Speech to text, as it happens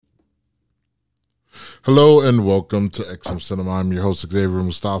Hello and welcome to XM Cinema. I'm your host Xavier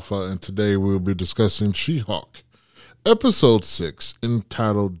Mustafa, and today we will be discussing She-Hulk, Episode 6,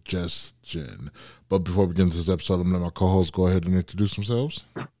 entitled Just Jen. But before we get into this episode, I'm going to let my co-hosts go ahead and introduce themselves.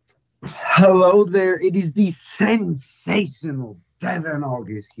 Hello there, it is the sensational Devin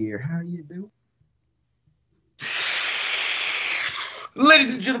August here. How you doing?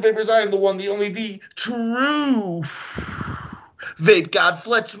 Ladies and gentlemen, I am the one, the only, the true Vape God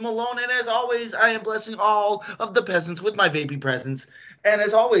Fletch Malone, and as always, I am blessing all of the peasants with my vaping presence. And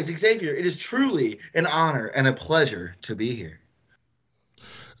as always, Xavier, it is truly an honor and a pleasure to be here.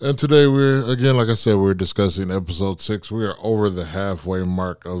 And today like I said, we're discussing Episode 6. We are over the halfway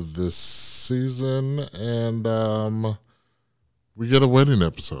mark of this season, and we get a wedding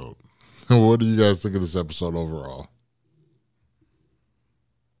episode. What do you guys think of this episode overall?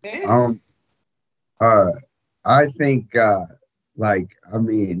 I think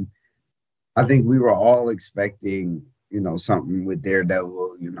I think we were all expecting, something with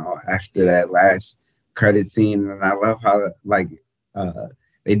Daredevil, after that last credit scene. And I love how,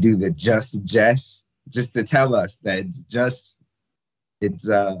 they do the just to tell us that it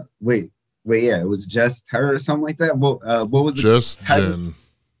was just her or something like that. What was it? Just Jen.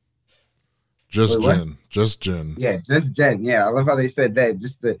 Just Jen. Yeah, just Jen. Yeah, I love how they said that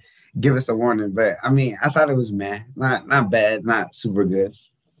just to give us a warning. But I mean, I thought it was not bad, not super good.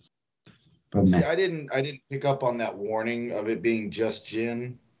 But see, I didn't pick up on that warning of it being just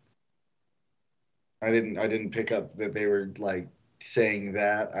Jen. I didn't pick up that they were like saying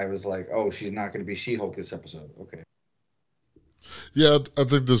that. I was like, oh, she's not going to be She-Hulk this episode. Okay. Yeah, I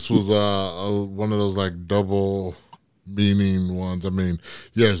think this was one of those like double meaning ones. I mean,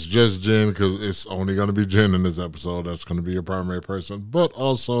 yes, just Jen, because it's only going to be Jen in this episode. That's going to be your primary person. But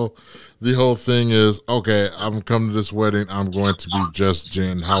also, the whole thing is, okay, I'm coming to this wedding. I'm going to be just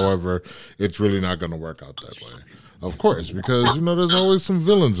Jen. However, it's really not going to work out that way. Of course, because, there's always some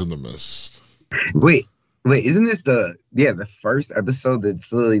villains in the midst. Wait, isn't this the first episode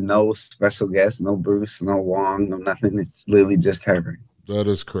that's literally no special guest, no Bruce, no Wong, no nothing? It's literally just her. That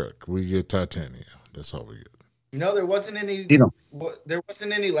is correct. We get Titania. That's all we get. No, there wasn't any. There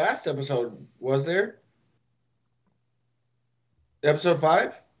wasn't any last episode, was there? Episode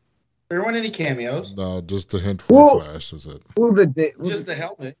 5? There weren't any cameos. No, just a hint for Flash. Is it? Just the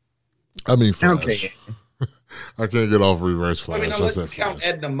helmet. I mean, Flash. Okay. I can't get off Reverse Flash. I mean, unless you count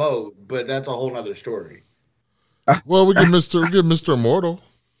Edna Mode, but that's a whole other story. Well, we get Mr. Immortal.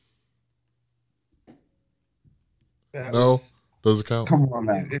 Does it count? Come on,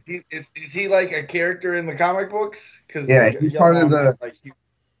 man. Is he like a character in the comic books? Because he's part of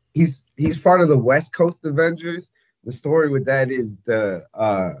he's part of the West Coast Avengers. The story with that is the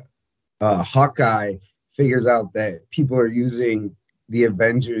Hawkeye figures out that people are using the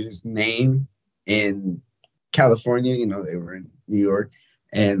Avengers name in California. They were in New York,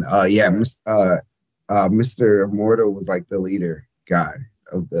 and Mr. Immortal was like the leader guy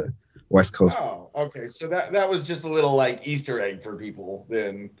of the West Coast. Oh, okay. So that was just a little like Easter egg for people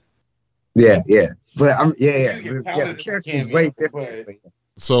then. Yeah. But the character is way different.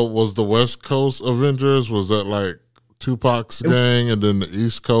 So was the West Coast Avengers, was that like Tupac's gang, and then the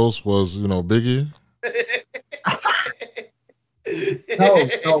East Coast was, Biggie?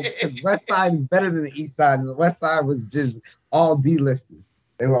 No, because West Side is better than the East Side, and the West Side was just all D-listers.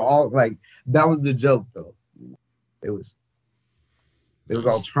 They were all like, that was the joke though. It was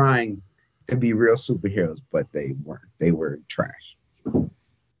all trying to be real superheroes, but they weren't. They were trash.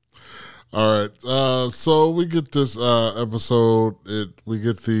 All right. So we get this episode. We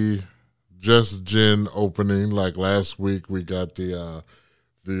get the Just Jen opening. Like last week, we got the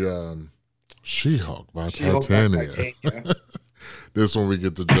She-Hulk by Titania. This one we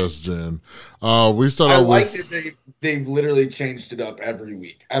get the Just Jen. We start. I like that they've literally changed it up every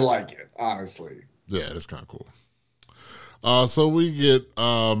week. I like it, honestly. Yeah, it's kind of cool. So we get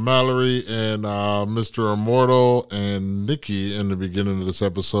Mallory and Mr. Immortal and Nikki in the beginning of this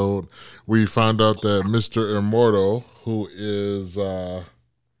episode. We find out that Mr. Immortal, who is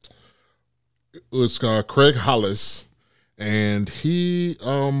Craig Hollis, and he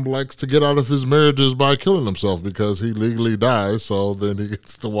likes to get out of his marriages by killing himself because he legally dies. So then he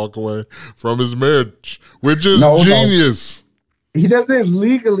gets to walk away from his marriage, which is genius. No. He doesn't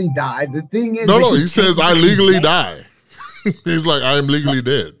legally die. The thing is, he says, "I legally die." He's like, I am legally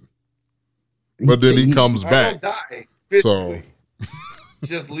dead. But then he comes back. I don't die physically. So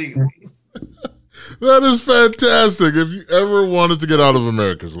just legally. That is fantastic. If you ever wanted to get out of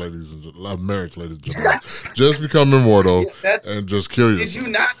marriage, ladies and gentlemen, just become immortal and just kill yourself.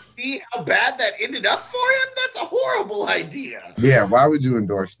 see how bad that ended up for him? That's a horrible idea. Yeah, why would you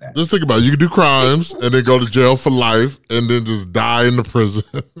endorse that? Just think about it. You can do crimes and then go to jail for life and then just die in the prison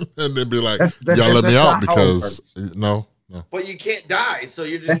and then be like, y'all let me out because no. But you can't die, so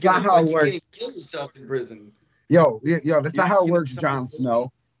you're just That's not how it works. You can't kill yourself in prison. Yo, that's not how it works, Jon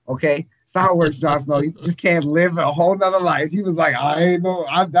Snow. Okay? It's not how it works, Jon Snow. You just can't live a whole nother life. He was like, I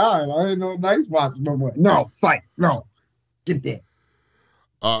died. I ain't no nice watch no more. No, fight. No. Get there.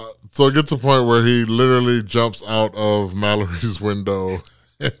 So it gets to a point where he literally jumps out of Mallory's window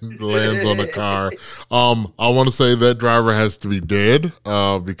and lands on the car. I want to say that driver has to be dead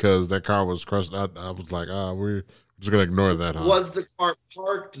because that car was crushed. I was like, we're just going to ignore that. Huh? Was the car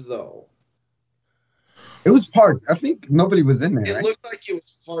parked, though? It was parked. I think nobody was in there. It looked like it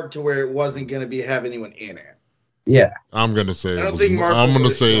was parked to where it wasn't going to have anyone in it. Yeah. I'm going to say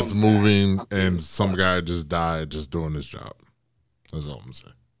it's moving and some guy just died just doing his job. That's all I'm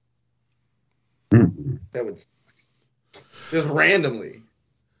saying. Mm-hmm. That would just randomly.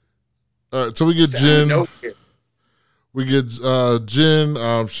 All right, so we get Jen. We get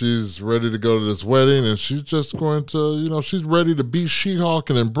Jen. She's ready to go to this wedding, and she's just going to, she's ready to be She-Hulk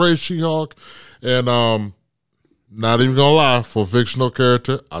and embrace She-Hulk. And not even gonna lie, for a fictional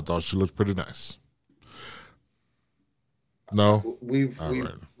character, I thought she looked pretty nice. No,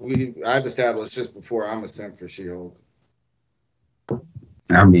 I've established just before I'm a simp for She-Hulk.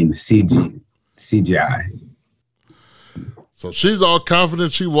 I mean, CGI. So she's all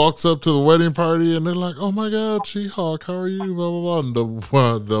confident. She walks up to the wedding party, and they're like, "Oh my God, She-Hulk, how are you?" Blah blah blah.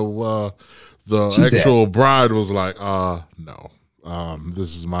 And the actual bride was like, "No,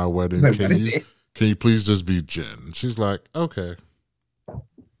 this is my wedding. Like, can you please just be Jen?" She's like, "Okay."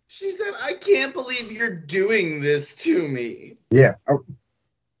 She said, "I can't believe you're doing this to me." Yeah, I'll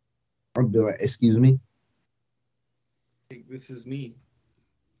be like, "Excuse me." This is me.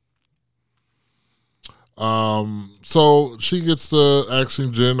 So she gets to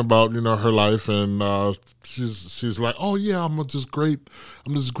asking Jen about, her life, and she's like, "Oh yeah, I'm this great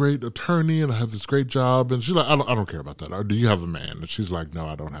attorney, and I have this great job." And she's like, I don't care about that. Or do you have a man?" And she's like, "No,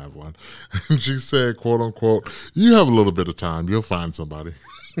 I don't have one." And she said, quote unquote, "You have a little bit of time. You'll find somebody."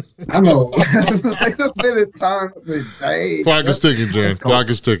 I know. A little bit of time. Clock is ticking, Jen. Clock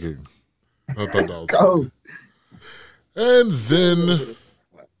is ticking. I thought that was cool.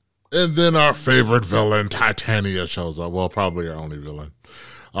 And then our favorite villain, Titania, shows up. Well, probably our only villain.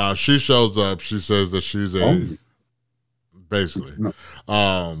 She shows up. She says that she's basically.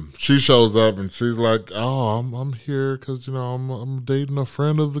 She shows up and she's like, "Oh, I'm here because I'm dating a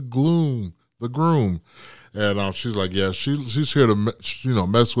friend of the groom." And she's like, "Yeah, she's here to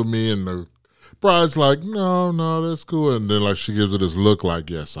mess with me." And the bride's like, "No, that's cool." And then she gives it this look like,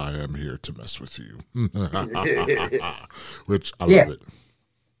 "Yes, I am here to mess with you," which I love it.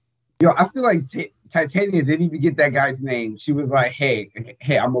 Yo, I feel like Titania didn't even get that guy's name. She was like, hey, I'm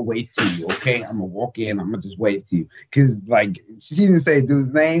going to wave to you, okay? I'm going to walk in. I'm going to just wave to you. Because, she didn't say dude's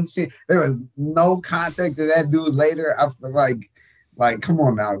name. There was no contact to that dude later. I feel like, come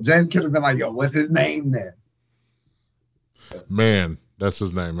on now. Jen could have been like, "Yo, what's his name then?" Man, that's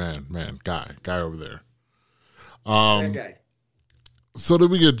his name, man. Guy over there. That guy. So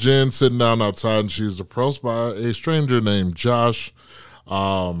then we get Jen sitting down outside, and she's approached by a stranger named Josh.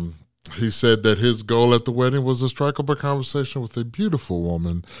 He said that his goal at the wedding was to strike up a conversation with a beautiful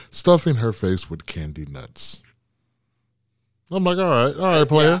woman, stuffing her face with candy nuts. I'm like, all right,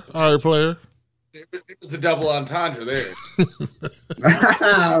 player. Yeah. All right, player. It was a double entendre there.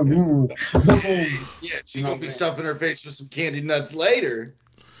 Yeah, she's going to be stuffing her face with some candy nuts later.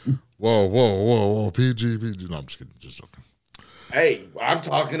 Whoa. PG. No, I'm just kidding. Just joking. Hey, I'm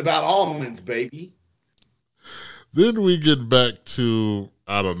talking about almonds, baby. Then we get back to,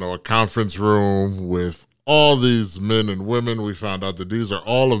 a conference room with all these men and women. We found out that these are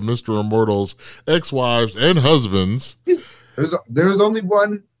all of Mr. Immortal's ex-wives and husbands. There's only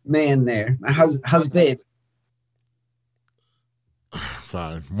one man there, my husband.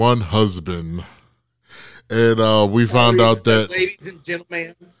 Fine, one husband. And we found out that... Ladies and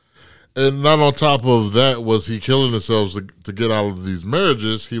gentlemen... And not on top of that was he killing himself to get out of these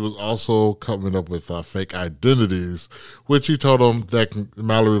marriages. He was also coming up with fake identities, which he told him that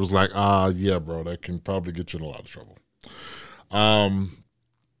Mallory was like, yeah, bro, that can probably get you in a lot of trouble.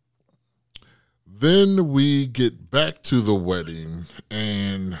 Then we get back to the wedding,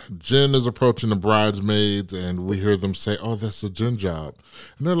 and Jen is approaching the bridesmaids, and we hear them say, "Oh, that's a Jen job."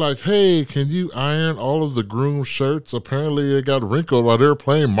 And they're like, "Hey, can you iron all of the groom shirts? Apparently it got wrinkled while they were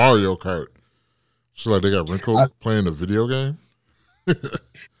playing Mario Kart." She's like, "They got wrinkled playing a video game?"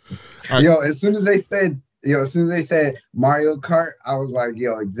 Yo, as soon as they said as soon as they said Mario Kart, I was like,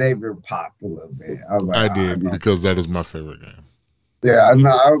 yo, Xavier popped a little bit. I was like, I did because that is my favorite game. Yeah, I know.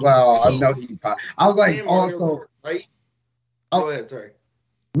 I was like, oh, So- I know he popped. I was like, Hey, Mario also, Kart, right? Oh. Go ahead, sorry.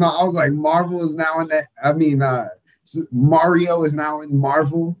 no, I was like, Marvel is now in that. I mean, Mario is now in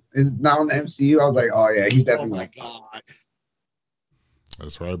Marvel, is now in the MCU. I was like, oh yeah, he Oh definitely. my god.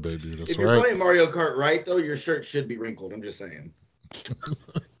 That's right, baby. That's If you're right. playing Mario Kart right, though, your shirt should be wrinkled. I'm just saying.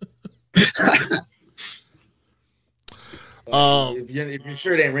 If your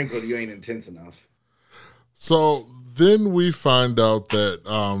shirt ain't wrinkled, you ain't intense enough. So then we find out that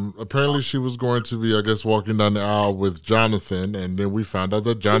apparently she was going to be, I guess, walking down the aisle with Jonathan, and then we found out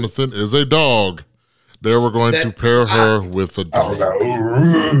that Jonathan is a dog. They were going to pair her with a I was dog. like,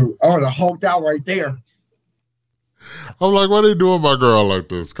 ooh. I would have hulked out right there. I'm like, why are they doing my girl like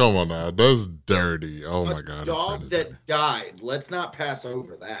this? Come on now. That's dirty. Oh my God. A dog that died. Let's not pass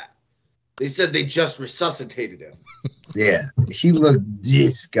over that. They said they just resuscitated him. Yeah, he looked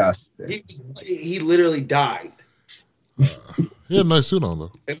disgusting. He literally died. He had a nice suit on,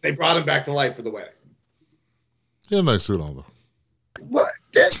 though. And they brought him back to life for the wedding. He had a nice suit on, though. What?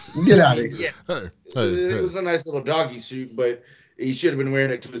 Get out of here. Yeah. Hey, It was a nice little doggy suit, but he should have been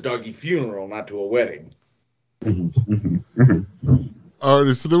wearing it to his doggy funeral, not to a wedding. All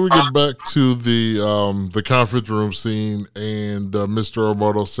right, so then we get back to the conference room scene, and Mr.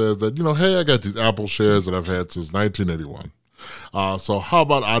 Omoto says that, hey, I got these Apple shares that I've had since 1981. So how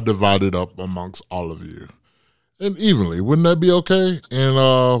about I divide it up amongst all of you? And evenly, wouldn't that be okay? And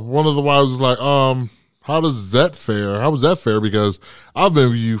one of the wives was like, how is that fair? How was that fair? Because I've been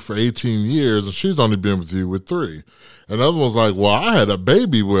with you for 18 years, and she's only been with you with 3. And the other one's like, well, I had a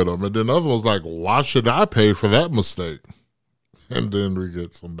baby with him. And then the other one's like, why should I pay for that mistake? And then we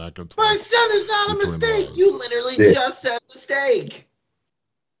get some back and forth. My son is not a between mistake. wives. You literally just said mistake.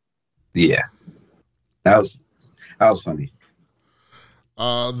 Yeah, that was funny.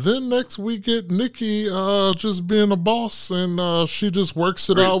 Then next we get Nikki just being a boss, and she just works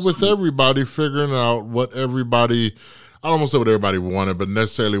it out with everybody, figuring out what everybody, I don't want to say what everybody wanted, but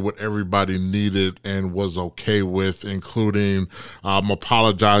necessarily what everybody needed and was okay with, including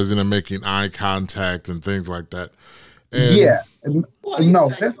apologizing and making eye contact and things like that. And Yeah. What do you No,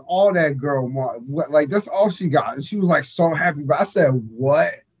 say? that's all that girl wanted. Like, that's all she got. She was like so happy. But I said, what?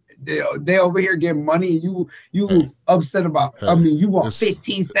 They over here getting money. You Hey. upset about? I Hey. mean, you want It's-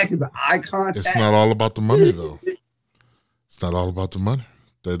 15 seconds of eye contact? it's not all about the money, though. It's not all about the money.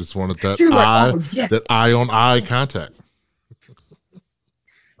 They just wanted that She was eye, like, oh, yes. that eye on eye contact.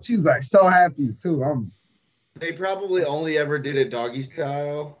 She was like so happy too. They probably only ever did it doggy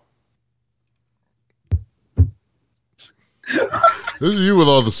style. This is you with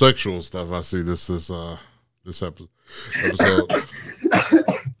all the sexual stuff. I see this episode.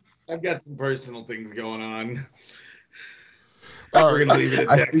 I've got some personal things going on. All We're right. gonna leave it at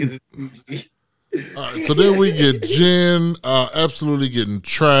I that see. 'cause it's PG. All right, so then we get Jen absolutely getting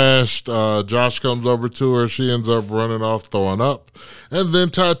trashed. Josh comes over to her. She ends up running off, throwing up. And then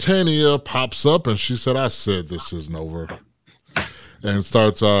Titania pops up, and she said, I said this isn't over. And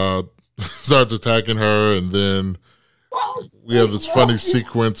starts attacking her. And then we have this funny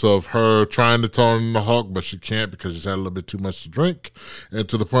sequence of her trying to turn the Hulk, but she can't because she's had a little bit too much to drink. And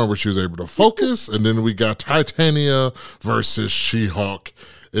to the point where she was able to focus. And then we got Titania versus She-Hulk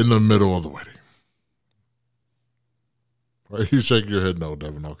in the middle of the wedding. Are you shaking your head? No,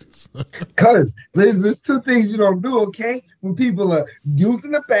 Devin Hawkins. Cause there's 2 things you don't do, okay? When people are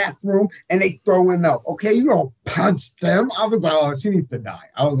using the bathroom and they throwing up, okay? You don't punch them. I was like, oh, she needs to die.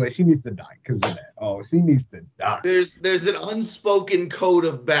 I was like, she needs to die because of that. Oh, she needs to die. There's an unspoken code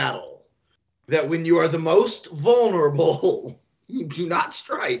of battle that when you are the most vulnerable, you do not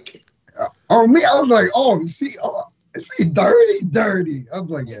strike. On me, I was like, oh, she dirty. I was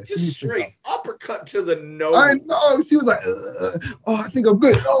like, yeah, she Just needs to go. straight uppercut to the nose. I know. She was like, oh, I think I'm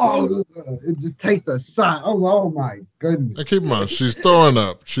good. Oh, it just takes a shot. I was like, oh my goodness. And keep in mind, she's throwing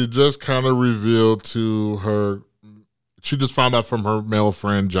up. She just kind of revealed to her, she just found out from her male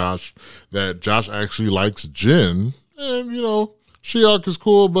friend Josh that Josh actually likes Jen. And, She-Hulk is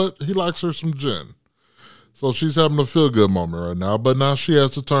cool, but he likes her some Jen. So she's having a feel-good moment right now. But now she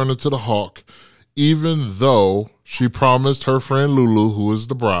has to turn into the Hulk, even though she promised her friend Lulu, who is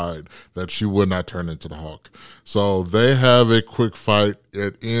the bride, that she would not turn into the Hulk. So they have a quick fight.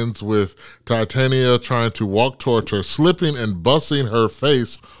 It ends with Titania trying to walk towards her, slipping and busting her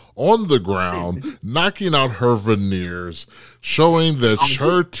face on the ground, knocking out her veneers, showing that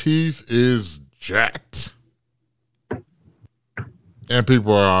her teeth is jacked. And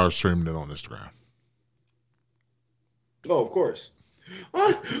people are streaming it on Instagram. Oh, of course.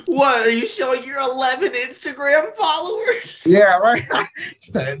 What? Are you showing your 11 Instagram followers? Yeah, right.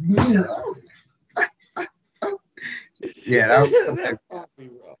 Yeah, that was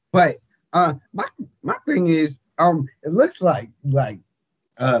but my thing is it looks like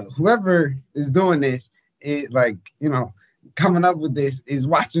whoever is doing this, it like, you know, coming up with this is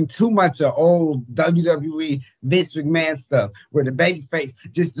watching too much of old WWE Vince McMahon stuff where the baby face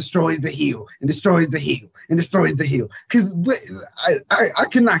just destroys the heel and destroys the heel and destroys the heel. Because I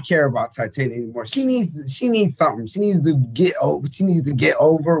could not care about Titania anymore. She needs something. She needs to get over. She needs to get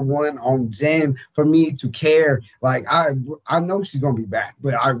over one on Jen for me to care. Like I know she's gonna be back,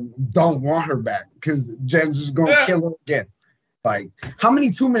 but I don't want her back because Jen's just gonna kill her again. Like, how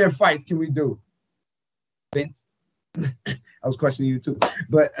many 2-minute fights can we do, Vince? I was questioning you too,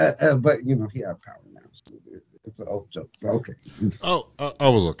 but you know, he had power now. So it's an old joke. Okay. Oh, I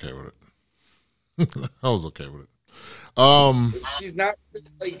was okay with it. I was okay with it.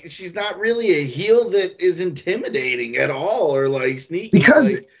 She's not really a heel that is intimidating at all or like sneaky.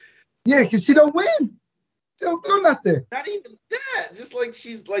 Because because she don't win. She don't do nothing. Not even that. Just like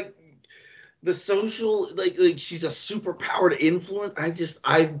she's like the social, like she's a super powered influence.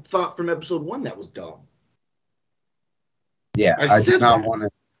 I thought from episode 1 that was dumb. Yeah, I do not want to,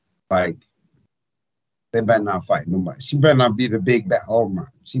 like, they better not fight nobody. She better not be the big bad. Oh my,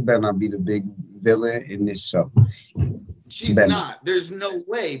 she better not be the big villain in this show. She's not. There's no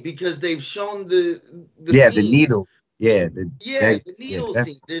way because they've shown the scenes. The needle. The needle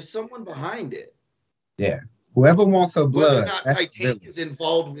scene. There's someone behind it. Yeah. Whoever wants her blood. Whether or not Titania is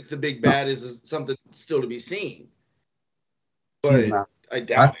involved with the big bad is something still to be seen. But I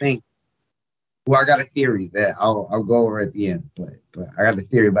doubt it. Well, I got a theory that I'll go over at the end, but I got a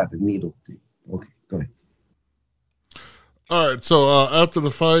theory about the needle thing. Okay, go ahead. All right, so after the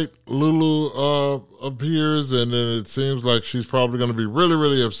fight, Lulu appears, and then it seems like she's probably going to be really,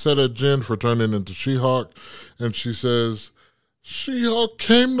 really upset at Jen for turning into She-Hulk, and she says, She-Hulk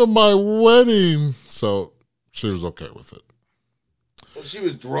came to my wedding. So she was okay with it. Well, she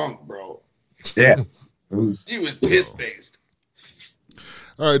was drunk, bro. Yeah. She was piss-faced.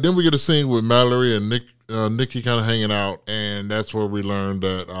 All right, then we get a scene with Mallory and Nikki kind of hanging out, and that's where we learn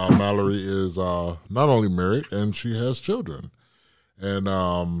that Mallory is not only married, and she has children. And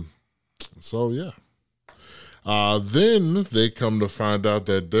so, yeah. Then they come to find out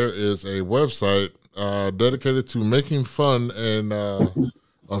that there is a website dedicated to making fun and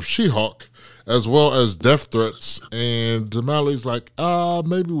of She-Hulk, as well as death threats. And Mallory's like,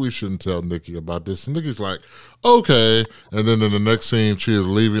 maybe we shouldn't tell Nikki about this. And Nikki's like, okay. And then in the next scene, she is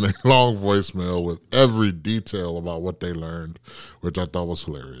leaving a long voicemail with every detail about what they learned, which I thought was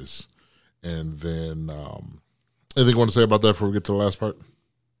hilarious. And then, anything you want to say about that before we get to the last part?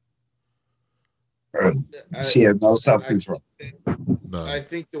 She had no self-control. No. I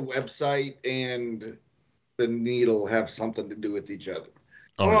think the website and the needle have something to do with each other.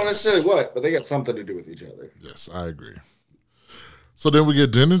 I don't know necessarily what, but they got something to do with each other. Yes, I agree. So then we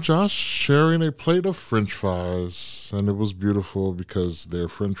get Jen and Josh sharing a plate of French fries, and it was beautiful because their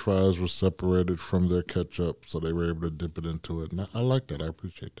French fries were separated from their ketchup, so they were able to dip it into it. And I like that. I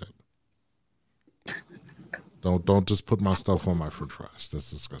appreciate that. Don't just put my stuff on my French fries.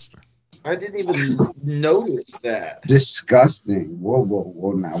 That's disgusting. I didn't even notice that. Disgusting. Whoa.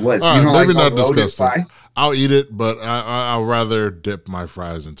 Now what? All right, maybe not disgusting. Fries? I'll eat it, but I'll rather dip my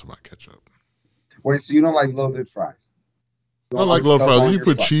fries into my ketchup. Wait, so you don't like loaded fries? I like loaded fries. You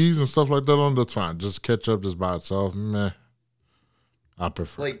put cheese and stuff like that on, that's fine. Just ketchup just by itself, meh. I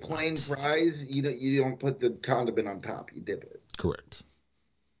prefer like plain fries. You don't put the condiment on top. You dip it. Correct.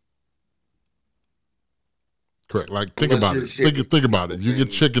 Like, think about it. Think about it. You get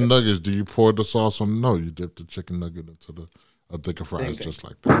chicken nuggets. Do you pour the sauce on? No, you dip the chicken nugget into a thicker fries just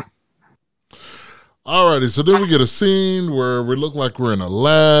like that. Alrighty, so then we get a scene where we look like we're in a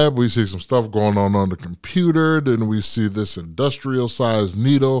lab. We see some stuff going on the computer. Then we see this industrial-sized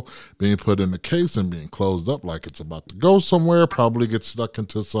needle being put in the case and being closed up like it's about to go somewhere. Probably get stuck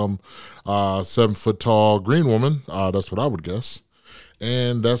into some 7-foot-tall green woman. That's what I would guess.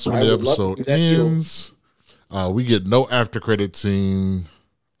 And that's when the episode ends. We get no after credit scene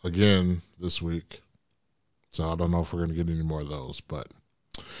again this week. So I don't know if we're going to get any more of those. But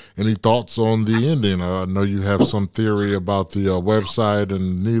any thoughts on the ending? I know you have some theory about the website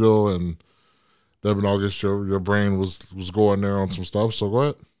and needle, and Devin August, your brain was going there on some stuff. So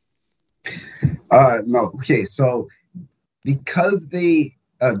go ahead. No. Okay. So because they,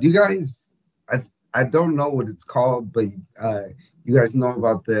 do you guys, I don't know what it's called, but you guys know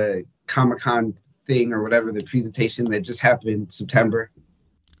about the Comic-Con thing or whatever, the presentation that just happened in September,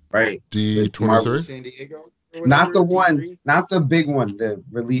 right? D23? San Diego? Not the one, not the big one that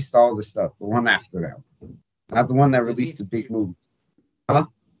released all the stuff. The one after that. Not the one that released the big movie. Huh?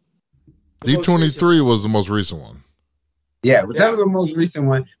 D23 was the most recent one. Yeah, whichever the most recent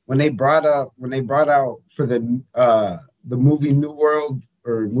one. When they brought out for the movie New World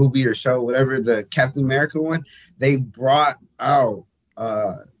or movie or show, whatever, the Captain America one, they brought out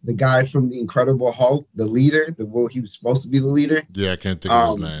the guy from the Incredible Hulk, the leader, he was supposed to be the leader. Yeah, I can't think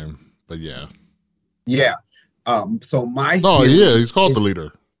of his name, but yeah. Yeah. So he's called the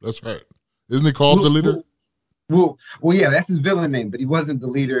leader. That's right. Isn't he called the leader? Well, yeah, that's his villain name, but he wasn't the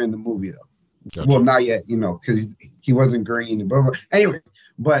leader in the movie though. Gotcha. Well, not yet, because he wasn't green. But anyway,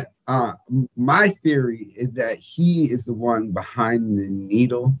 but my theory is that he is the one behind the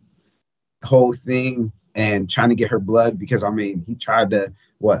needle whole thing and trying to get her blood, because he tried to,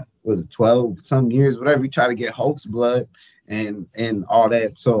 what was it, 12 some years, whatever, he tried to get Hulk's blood and all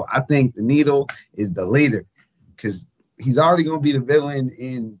that. So I think the needle is the leader, because he's already going to be the villain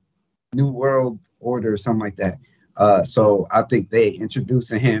in New World Order or something like that. So I think they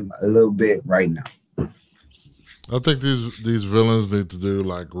introducing him a little bit right now. I think these villains need to do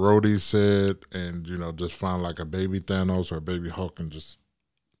like Rhodey said, and just find like a baby Thanos or a baby Hulk and just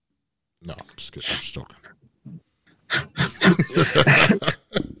no, I'm just kidding. I'm just joking.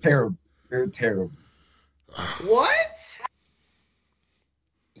 Terrible. They're terrible. What?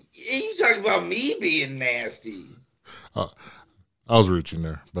 You talking about me being nasty? I was reaching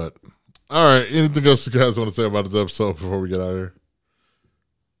there, but all right. Anything else you guys want to say about this episode before we get out of here?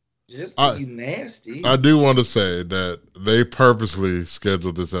 Just you nasty. I do want to say that they purposely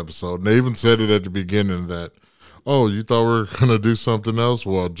scheduled this episode. And they even said it at the beginning that, oh, you thought we were going to do something else?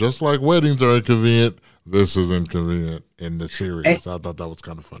 Well, just like weddings are inconvenient, this is inconvenient in the series. I thought that was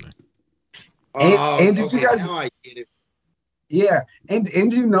kind of funny. And did you guys? Now I get it. Yeah, and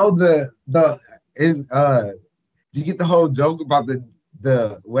did you get the whole joke about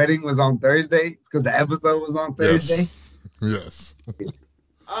the wedding was on Thursday? It's because the episode was on Thursday. Yes.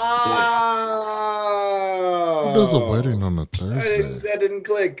 Oh. Who does a wedding on a Thursday? That didn't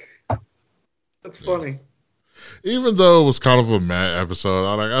click. That's funny. Even though it was kind of a mad episode,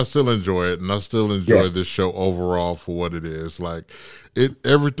 I still enjoy it, and I still enjoy this show overall for what it is. Like,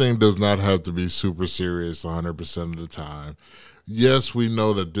 everything does not have to be super serious 100% of the time. Yes, we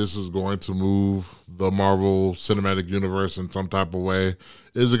know that this is going to move the Marvel Cinematic Universe in some type of way.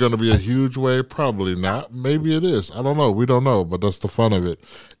 Is it going to be a huge way? Probably not. Maybe it is. I don't know. We don't know, but that's the fun of it.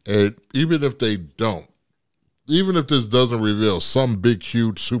 And even if they don't, even if this doesn't reveal some big,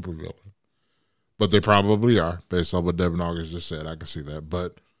 huge supervillain, but they probably are, based on what Devin August just said. I can see that.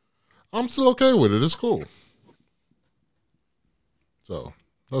 But I'm still okay with it. It's cool. So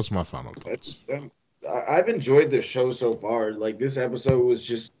that's my final thoughts. I've enjoyed the show so far. Like, this episode was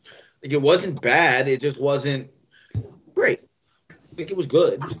just, like, it wasn't bad. It just wasn't great. Like, it was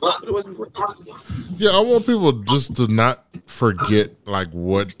good, but it wasn't great. Yeah, I want people just to not forget, like,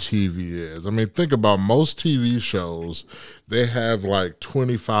 what TV is. I mean, think about most TV shows. They have, like,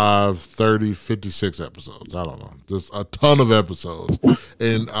 25, 30, 56 episodes. I don't know. Just a ton of episodes.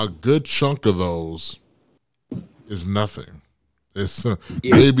 And a good chunk of those is nothing. It's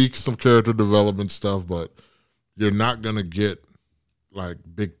maybe some character development stuff, but you're not going to get like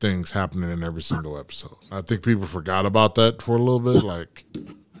big things happening in every single episode. I think people forgot about that for a little bit. Like,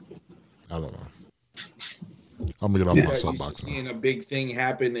 I don't know. I'm going to get off my soapbox now. Seeing a big thing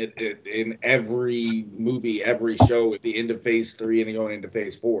happen in every movie, every show at the end of phase 3 and then going into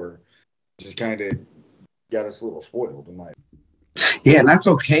phase 4. Just kind of got us a little spoiled in my. Yeah, and that's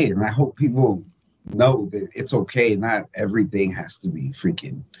okay. And I hope people know that it's okay. Not everything has to be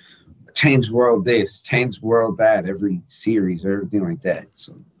freaking change world this, change world that, every series or everything like that.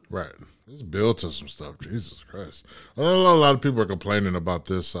 So right. It's built to some stuff. Jesus Christ. I know a lot of people are complaining about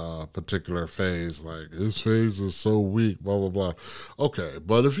this particular phase. Like, this phase is so weak, blah, blah, blah. Okay,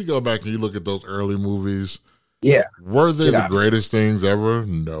 but if you go back and you look at those early movies, were they the greatest things ever?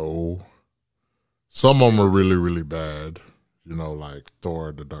 No. Some of them are really, really bad. Like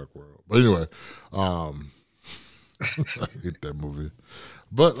Thor, The Dark World. But anyway, I hate that movie.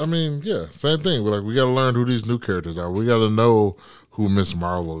 But, I mean, yeah, same thing. We got to learn who these new characters are. We got to know who Miss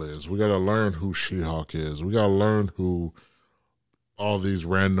Marvel is. We got to learn who She-Hulk is. We got to learn who all these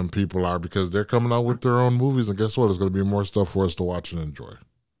random people are, because they're coming out with their own movies. And guess what? There's going to be more stuff for us to watch and enjoy.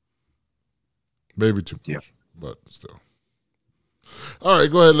 Maybe too much, but still. All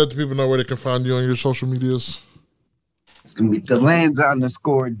right, go ahead and let the people know where they can find you on your social medias. It's going to be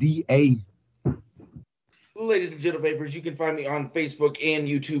DeLands_DA. Ladies and gentlemen, vapors, you can find me on Facebook and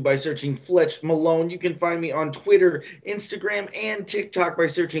YouTube by searching Fletch Malone. You can find me on Twitter, Instagram, and TikTok by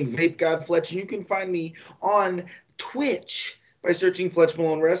searching Vape God Fletch. And you can find me on Twitch by searching Fletch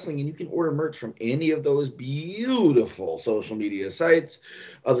Malone Wrestling. And you can order merch from any of those beautiful social media sites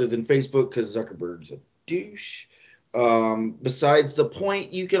other than Facebook because Zuckerberg's a douche. Besides the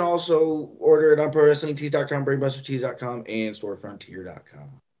point, you can also order it on ProWrestlingTees.com, BrainbusterTees.com, and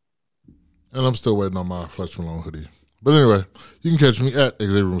StoreFrontier.com. And I'm still waiting on my Fletch Malone hoodie. But anyway, you can catch me at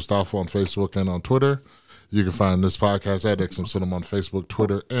Xavier Mustafa on Facebook and on Twitter. You can find this podcast at XM Cinema on Facebook,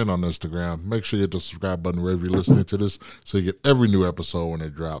 Twitter, and on Instagram. Make sure you hit the subscribe button wherever you're listening to this so you get every new episode when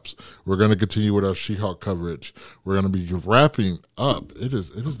it drops. We're going to continue with our She-Hulk coverage. We're going to be wrapping up. It is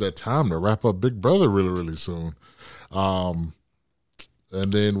that time to wrap up Big Brother really, really soon. And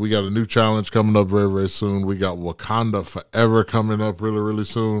then we got a new challenge coming up very, very soon. We got Wakanda Forever coming up really, really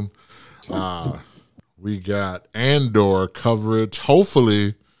soon. We got Andor coverage.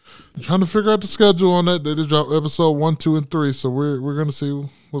 Hopefully, trying to figure out the schedule on that. They did drop episode 1, 2, and 3, so we're gonna see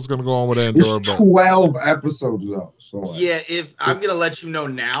what's gonna go on with Andor. It's 12 episodes though. So yeah, if I'm gonna let you know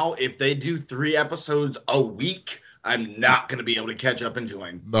now, if they do 3 episodes a week, I'm not gonna be able to catch up and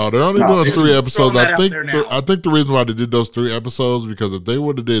join. No, they're only doing 3 episodes. I think the reason why they did those 3 episodes because if they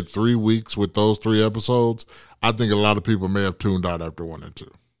would have did 3 weeks with those 3 episodes, I think a lot of people may have tuned out after 1 and 2.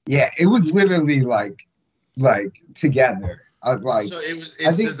 Yeah, it was literally like together. So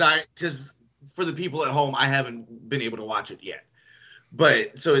it's designed because for the people at home, I haven't been able to watch it yet.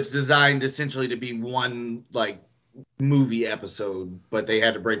 But so it's designed essentially to be one like movie episode, but they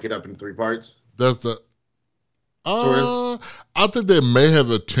had to break it up in 3 parts. That's the. I think they may have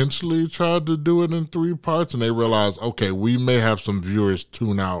intentionally tried to do it in 3 parts, and they realized, okay, we may have some viewers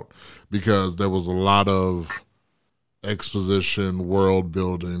tune out because there was a lot of exposition, world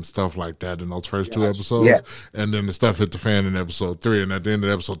building, stuff like that in those first 2 episodes. Yeah. And then the stuff hit the fan in episode 3, and at the end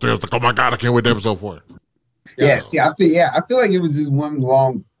of episode 3, I was like, oh my God, I can't wait to episode 4. Yeah, see, I feel like it was just one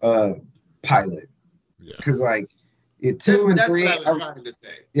long pilot. Yeah. Because like 2 and 3. That's what I was trying to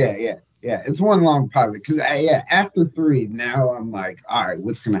say. Yeah. It's one long pilot. Because after 3, now I'm like, all right,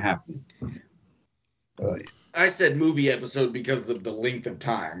 what's gonna happen? I said movie episode because of the length of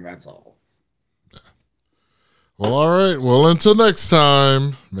time. That's all. Well, all right. Well, until next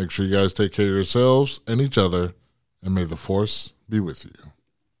time, make sure you guys take care of yourselves and each other, and may the Force be with you.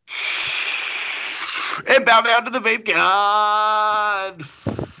 And bow down to the vape god.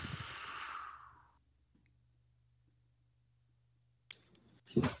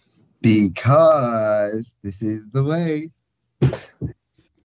 Because this is the way.